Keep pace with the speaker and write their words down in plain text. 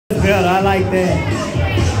better. I like that.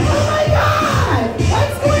 Oh my God!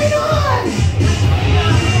 What's going on?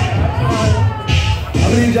 I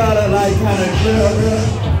need y'all to like kind of clear up here.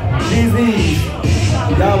 These.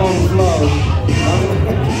 Y'all on the floor.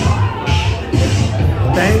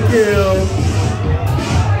 Thank you.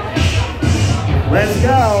 Let's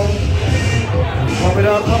go. Pump it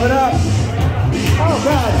up, pump it up. Oh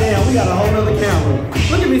God damn, we got a whole nother camera.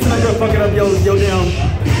 Look at me trying to fucking up your damn.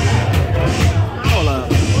 Hold on.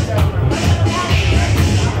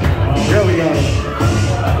 There we go.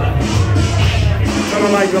 Turn the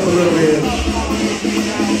mic up a little bit.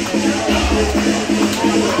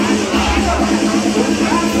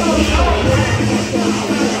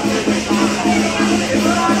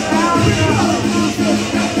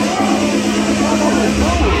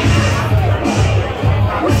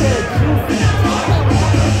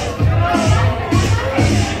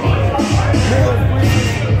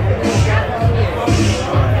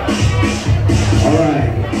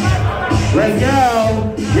 Let's go.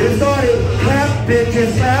 Get it started. Clap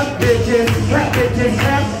bitches, clap bitches, clap bitches,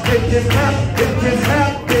 clap bitches, clap bitches,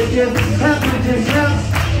 clap bitches, clap bitches, clap.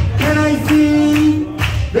 Can I see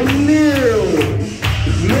the new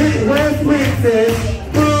Midwest princess?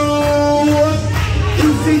 Boo!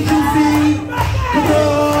 Juicy, juicy, come on.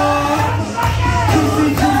 Juicy,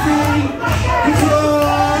 juicy, come on.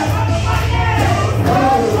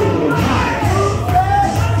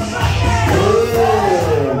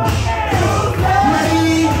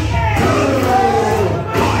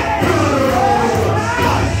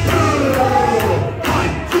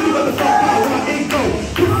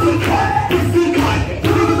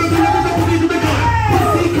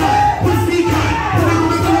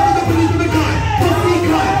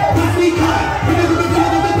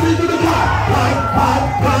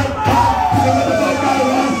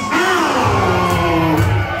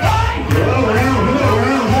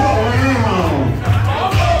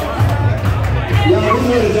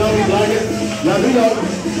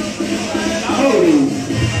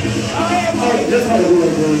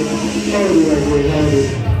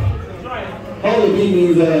 Hold the beat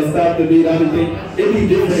means stop the beat. I would think it be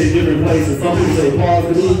different in different places. Some people say pause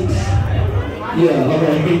the beat. Yeah,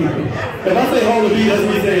 okay. If I say hold the beat, that's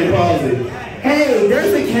me saying pause it. Hey,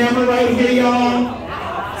 there's a camera right here, y'all.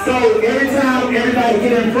 So every time everybody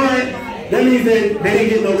get in front, that means that they didn't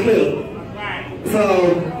get no clip. So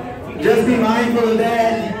just be mindful of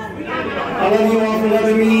that. I love you all for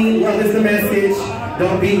loving me. Love is the message.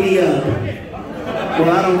 Don't beat me up. Well,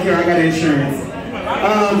 I don't care. I got insurance.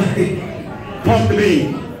 Pump the beat.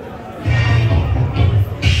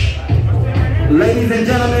 Ladies and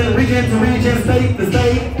gentlemen, region to region, state to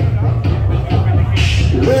state.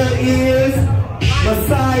 Where is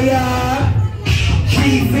Messiah?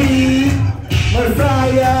 Kiki,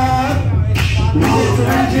 Messiah. Region to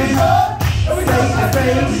region, state to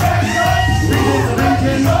state. Region to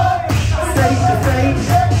region, state to state.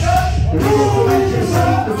 Region to region,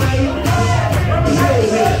 state to state.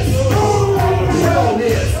 Realness.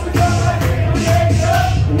 Realness.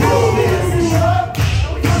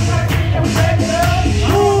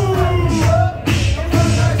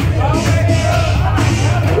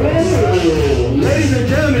 Ladies and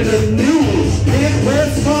gentlemen, the new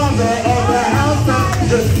Midwest father of the house of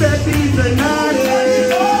Giuseppe Zanatti.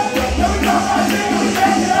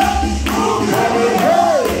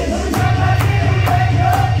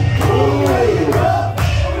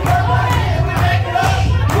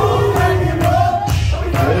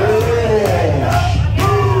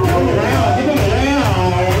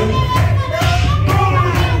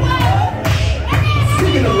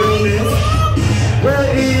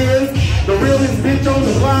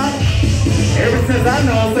 Ever since I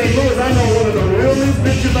know St. Louis, I know one of the realest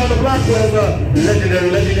bitches on the block was legendary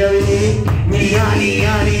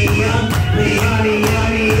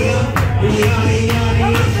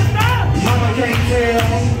Mama can't tell,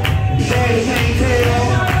 daddy can't tell.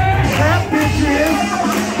 Rap bitches,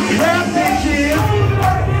 rap bitches.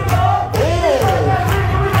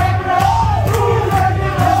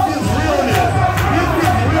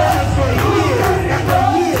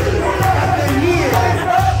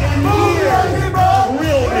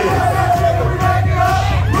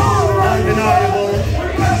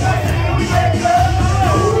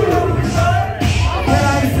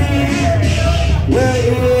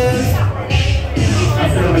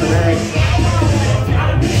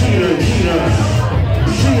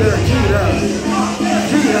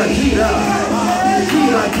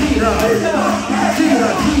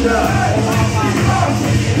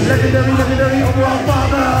 Legendary overall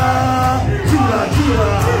father.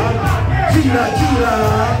 Gila.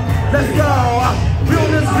 Let's go.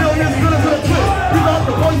 Realness, good as a twist. We got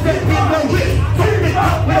the voice that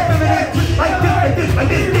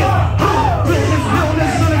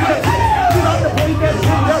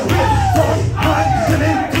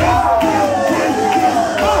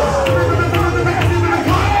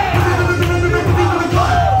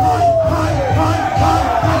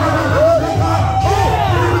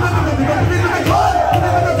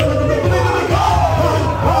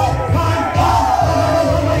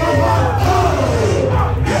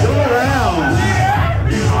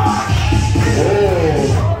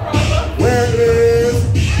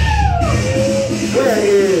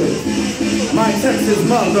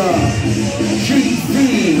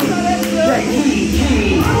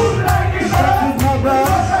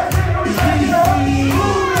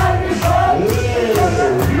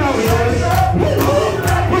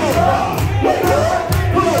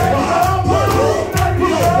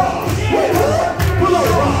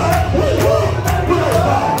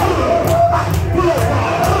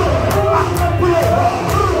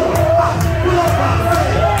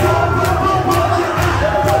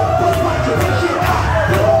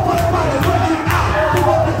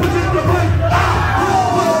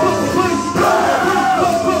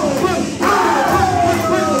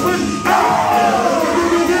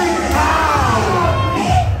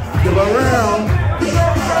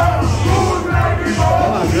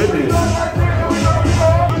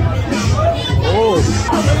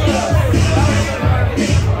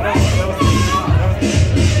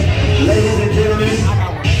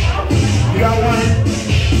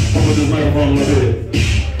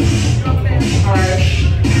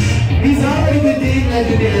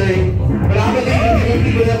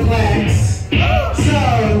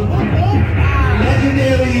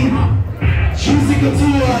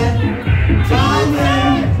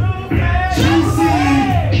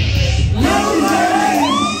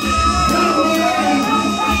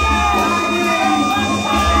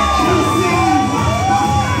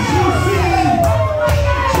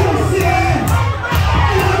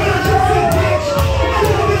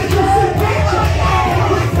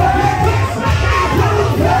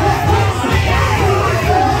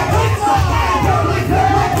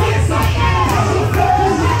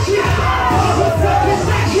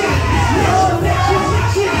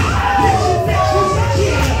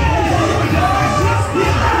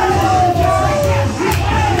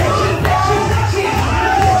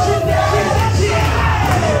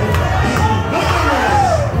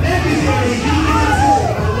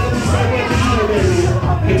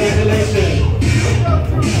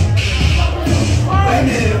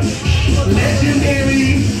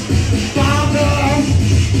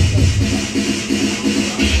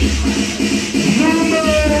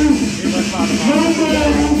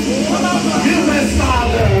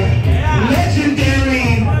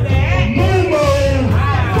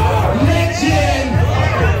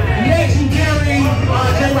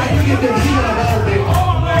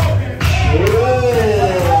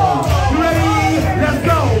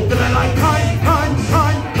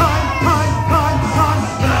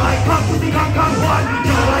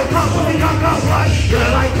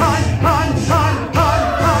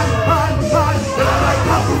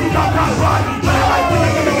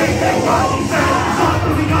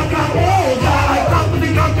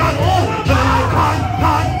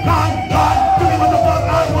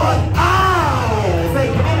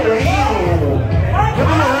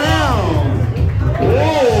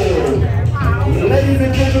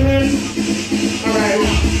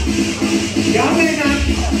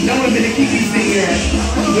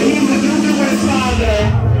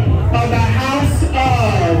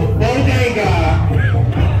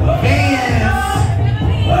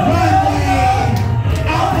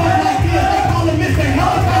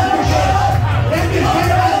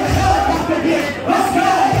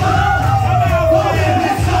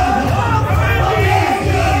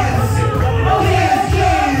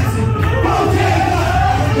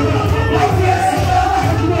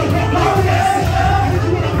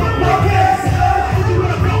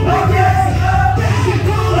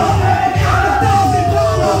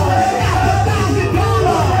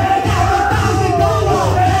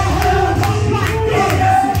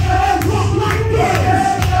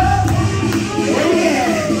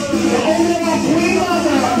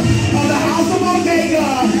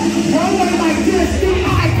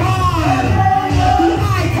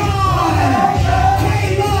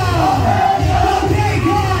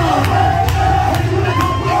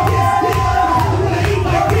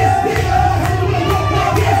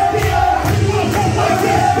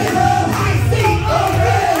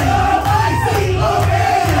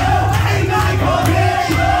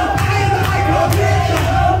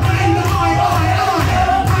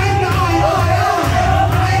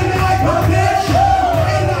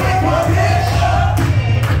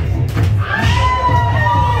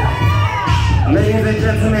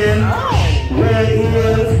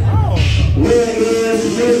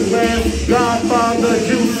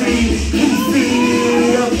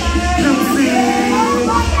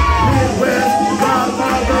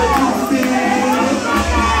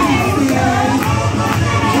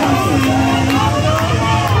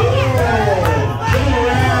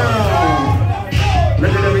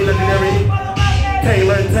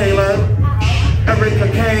Taylor, Erica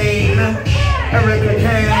Kane,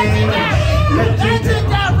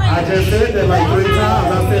 I just said that like 3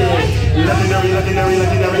 times. I said legendary, legendary,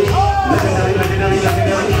 legendary, legendary, legendary, legendary,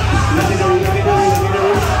 legendary, legendary, legendary,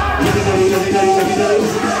 legendary, legendary, legendary,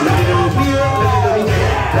 legendary here, legendary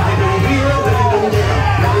there, legendary here, legendary there,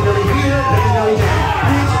 legendary here, legendary there.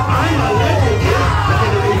 Bitch, I'm a legend.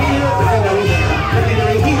 Legendary here, legendary there,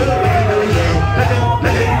 legendary here, legendary there,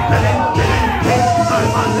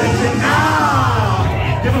 I'm a legend now.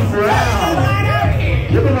 Give him round.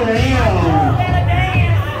 Give him a round.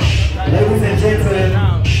 Ladies and gentlemen,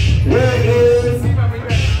 where is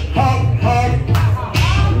Hawk, Wayne,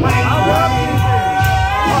 Wayne,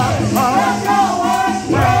 Hawk,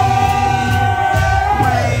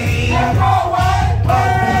 Wayne,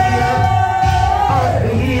 up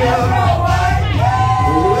here.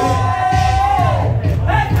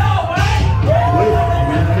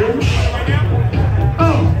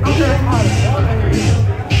 Oh, okay.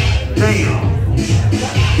 Damn.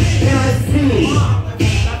 Can I see?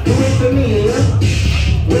 With me,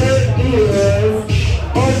 where is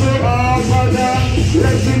overall mother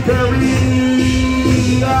legendary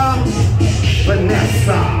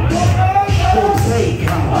Vanessa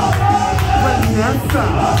Ortega? Vanessa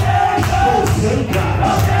Ortega.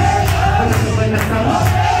 Vanessa,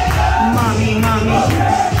 mommy, Vanessa.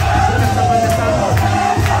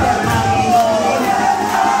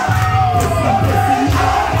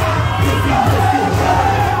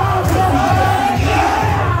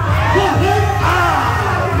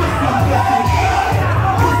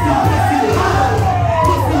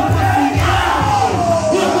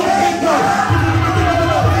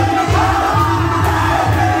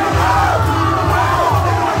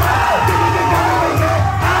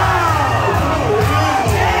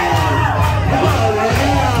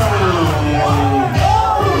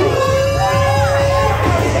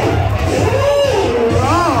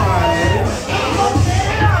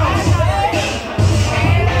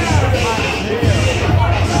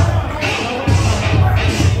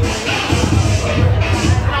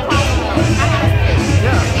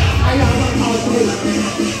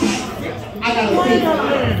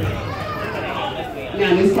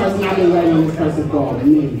 Now this person, I've been waiting on this person for a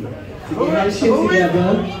minute. To get her shit together.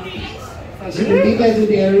 She can be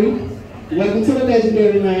legendary. Welcome to the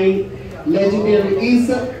legendary lane. Legendary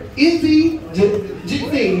Izzy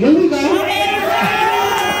Jixie. Here we go.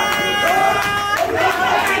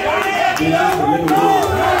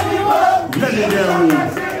 Legendary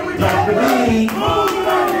Dr. B.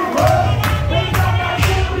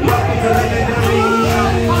 Welcome to legendary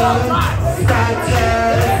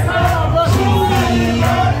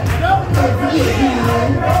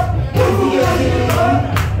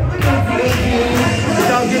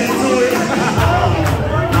Don't get into it.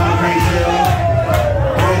 Mama can't tell.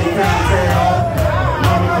 Daddy can't tell.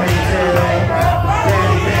 Mama can't tell.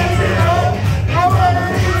 Daddy can't tell. Mama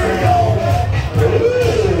can't tell. Ooh.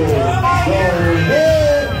 Go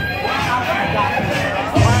ahead.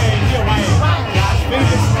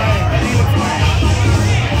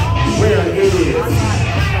 Where it is.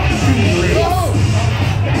 Felix.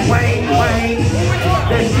 Wayne,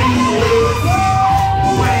 that's Felix.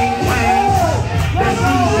 Wayne, that's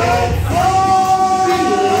Felix.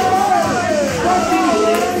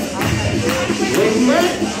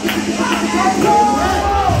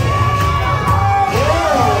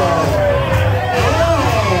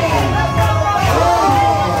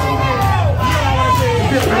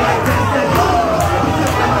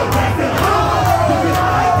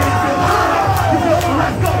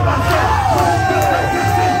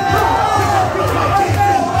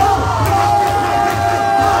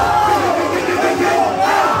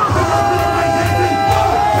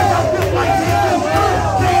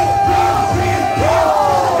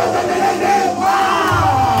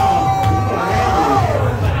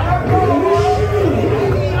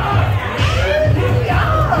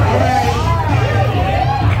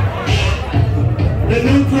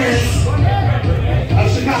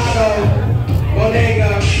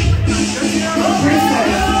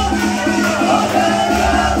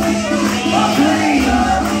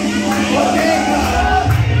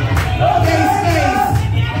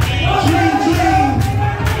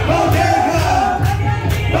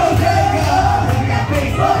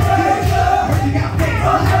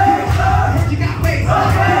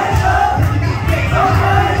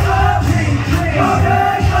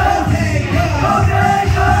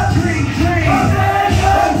 Dream.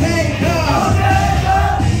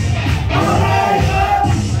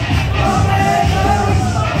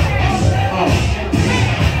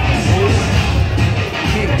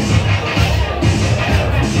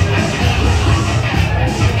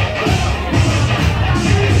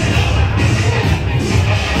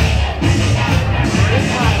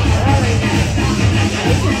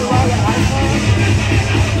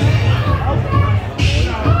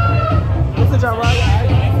 that right?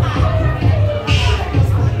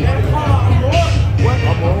 What?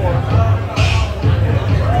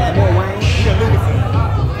 More Wayne. You got Louboutin.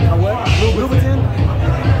 What? Louboutin?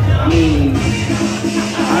 I mean,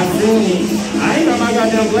 I ain't got my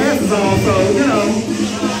goddamn glasses on, so, you know,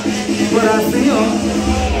 but I see them.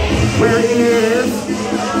 Where is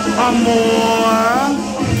Amore?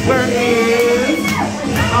 Where is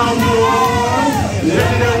Amore?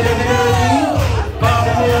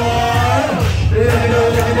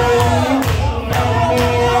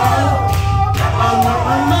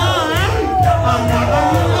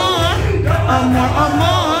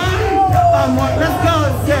 Let's go,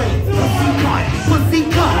 say pussy cut, pussy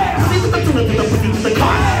cut, pussy with the pussy with the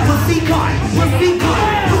cut, pussy cut, pussy cut,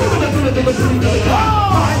 pussy with the pussy with the cut,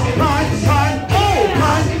 cut, cut, oh,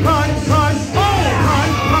 cut, cut, cut, oh, cut, cut, cut, oh,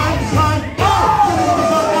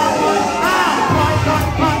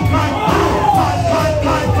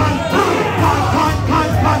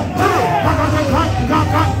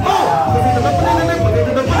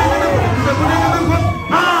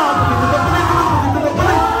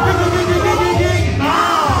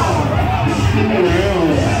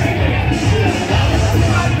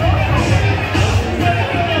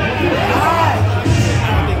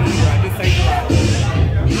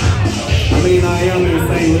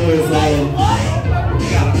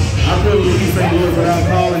 without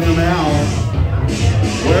calling him out.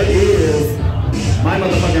 Where is my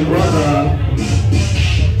motherfucking brother,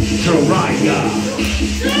 Jariah?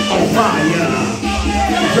 On fire.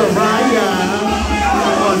 Jariah.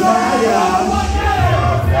 On fire.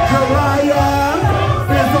 Jariah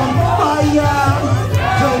is on fire.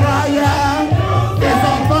 Jariah is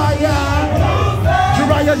on fire.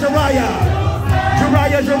 Jariah, Jariah.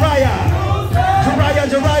 Jariah, Jariah. Jariah,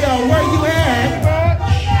 Jariah, where you at?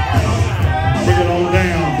 Bring it on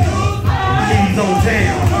down. He's on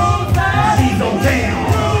town. He's on town.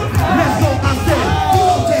 Let's go. I said,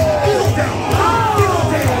 he's on down. He's on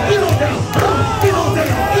down. He's on down. He's on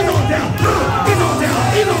down. He's on down. He's on down.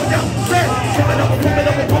 He's on down. Say, pump it up, pump it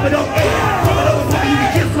up, pump it up. Pump it up, pump it. You can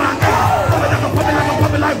kiss my ass. Pump it like a pump it like a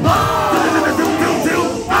pump it like what? Pump it like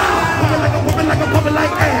a pump it like a pump it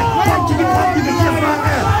like ass. Pump you can kiss my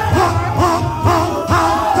ass. Pump, pump, pump,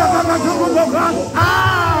 pump.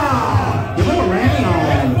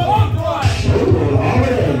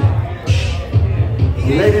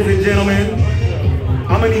 Ladies and gentlemen,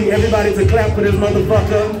 I'm gonna need everybody to clap for this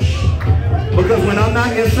motherfucker. Because when I'm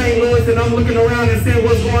not in St. Louis and I'm looking around and seeing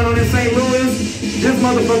what's going on in St. Louis, this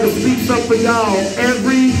motherfucker speaks up for y'all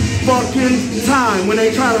every fucking time. When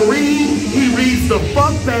they try to read, he reads the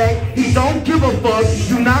fuck back. He don't give a fuck.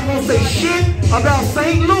 You're not gonna say shit about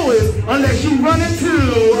St. Louis unless you run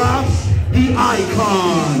into the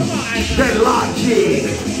icon. That logic.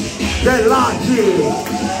 That logic.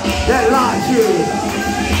 That logic.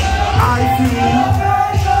 I-C-O-N,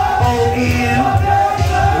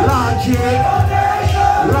 logic,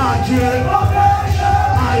 logic,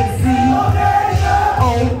 I-C-O-N,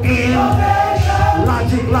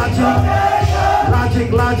 logic, logic, logic,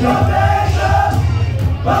 logic,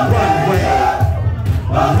 runway,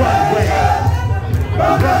 runway, runway,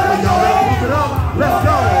 y'all ready to pump it up? Let's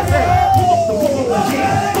go, hey, pump up the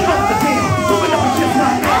jam, pump up the jam, pump it up against my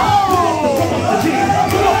ass, pump up the jam,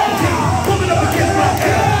 pump up the jam, pump it up against my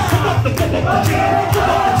ass. Pump up the jam, pump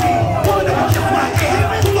up the jam, pump it up against my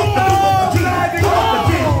ass. Pump up the jam, pump up the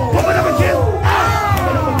jam, pump it up against. Pump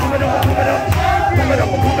it up, pump it up, pump it up, pump it up,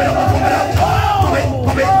 pump it up, pump it up, pump it,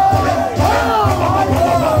 pump it, pump it,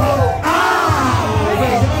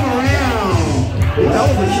 that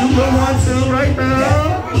was a super 1-2 right there.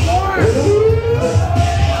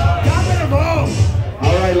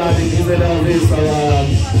 All right, Logic, you said that was it. So,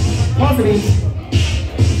 positive.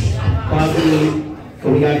 So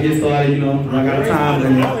we gotta get started, you know, I got a time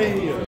limit.